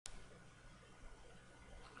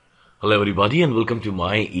Hello everybody and welcome to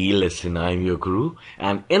my e-lesson. I am your guru,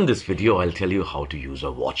 and in this video I'll tell you how to use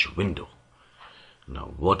a watch window.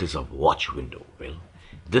 Now what is a watch window? Well,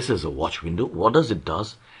 this is a watch window. What does it do?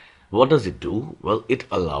 Well, it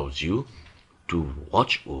allows you to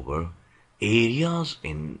watch over areas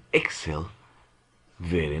in Excel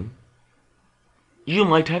wherein you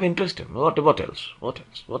might have interest in. What else? What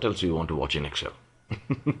else do you want to watch in Excel?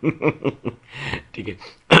 Okay.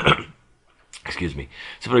 Excuse me.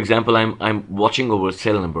 So for example, I'm watching over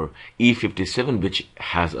cell number E57, which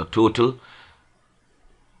has a total,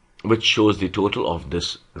 which shows the total of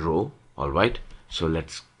this row. All right. So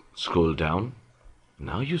let's scroll down.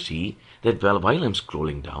 Now you see that while I'm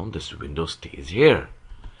scrolling down, this window stays here.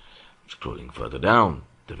 Scrolling further down,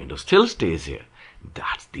 the window still stays here.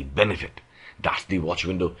 That's the benefit. That's the watch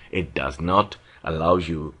window. It does not allow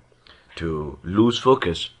you to lose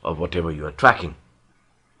focus of whatever you are tracking.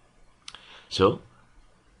 So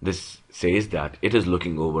this says that it is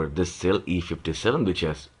looking over this cell E57, which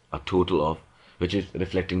has a total of, which is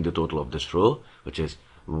reflecting the total of this row, which is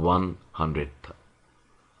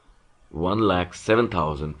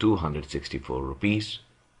 1,07,264 rupees,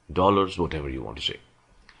 dollars, whatever you want to say.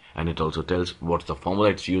 And it also tells what's the formula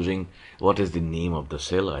it's using, what is the name of the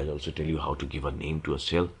cell. I'll also tell you how to give a name to a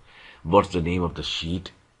cell, what's the name of the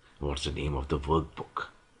sheet, what's the name of the workbook.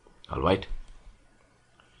 All right.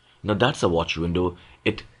 Now that's a watch window.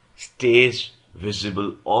 It stays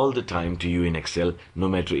visible all the time to you in Excel, no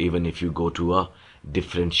matter even if you go to a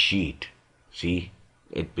different sheet. See,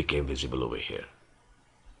 it became visible over here.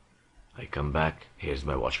 I come back, here's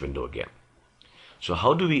my watch window again. So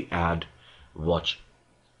how do we add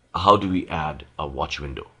a watch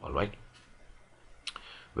window? All right.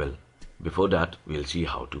 Well, before that, we'll see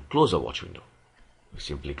how to close a watch window. We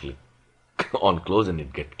simply click on close and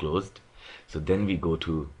it gets closed. So then we go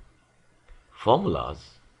to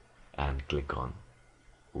Formulas and click on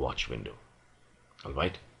watch window. All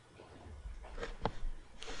right.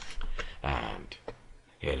 And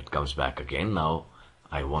here it comes back again. Now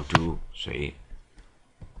I want to say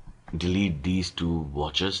delete these two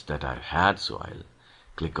watches that I've had. So I'll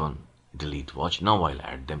click on delete watch. Now I'll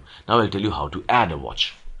add them. Now I'll tell you how to add a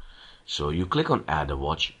watch. So you click on add a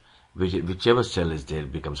watch. Whichever cell is there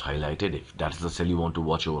becomes highlighted. If that's the cell you want to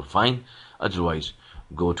watch over, fine. Otherwise,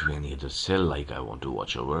 go to any other cell. Like I want to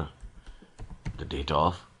watch over the date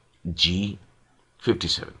of G57.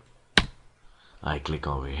 I click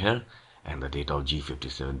over here and the date of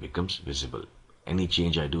G57 becomes visible. Any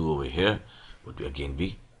change I do over here would again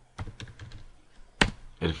be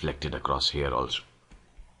reflected across here also.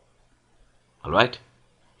 All right.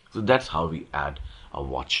 So that's how we add a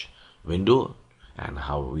watch window and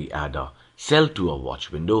how we add a cell to a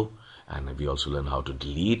watch window. And we also learn how to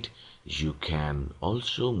delete. You can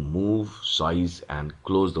also move, size and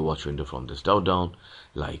close the watch window from this down.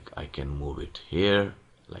 Like I can move it here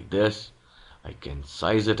like this. I can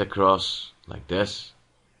size it across like this.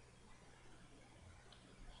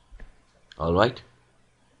 All right.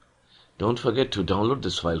 Don't forget to download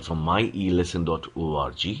this file from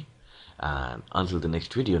myelesson.org. And until the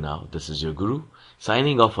next video now, this is your guru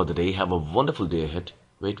signing off for the day. Have a wonderful day ahead.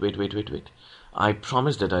 Wait. I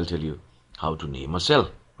promise that I'll tell you how to name a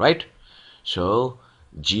cell, right? So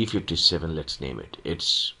G57, let's name it.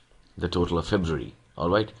 It's the total of February.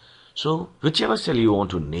 All right. So whichever cell you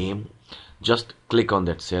want to name, just click on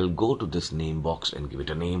that cell, go to this name box and give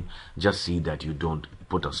it a name. Just see that you don't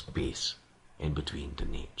put a space in between the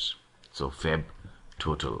names. So Feb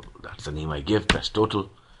total, that's the name I give. Press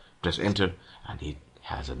total, press enter, and it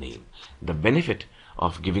has a name. The benefit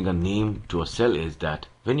of giving a name to a cell is that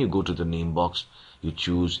when you go to the name box, you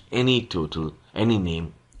choose any total, any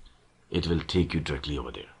name, it will take you directly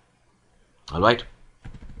over there. All right.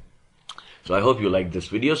 So I hope you liked this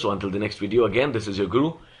video. So until the next video, again, this is your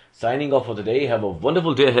guru signing off for the day. Have a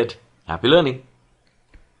wonderful day ahead. Happy learning.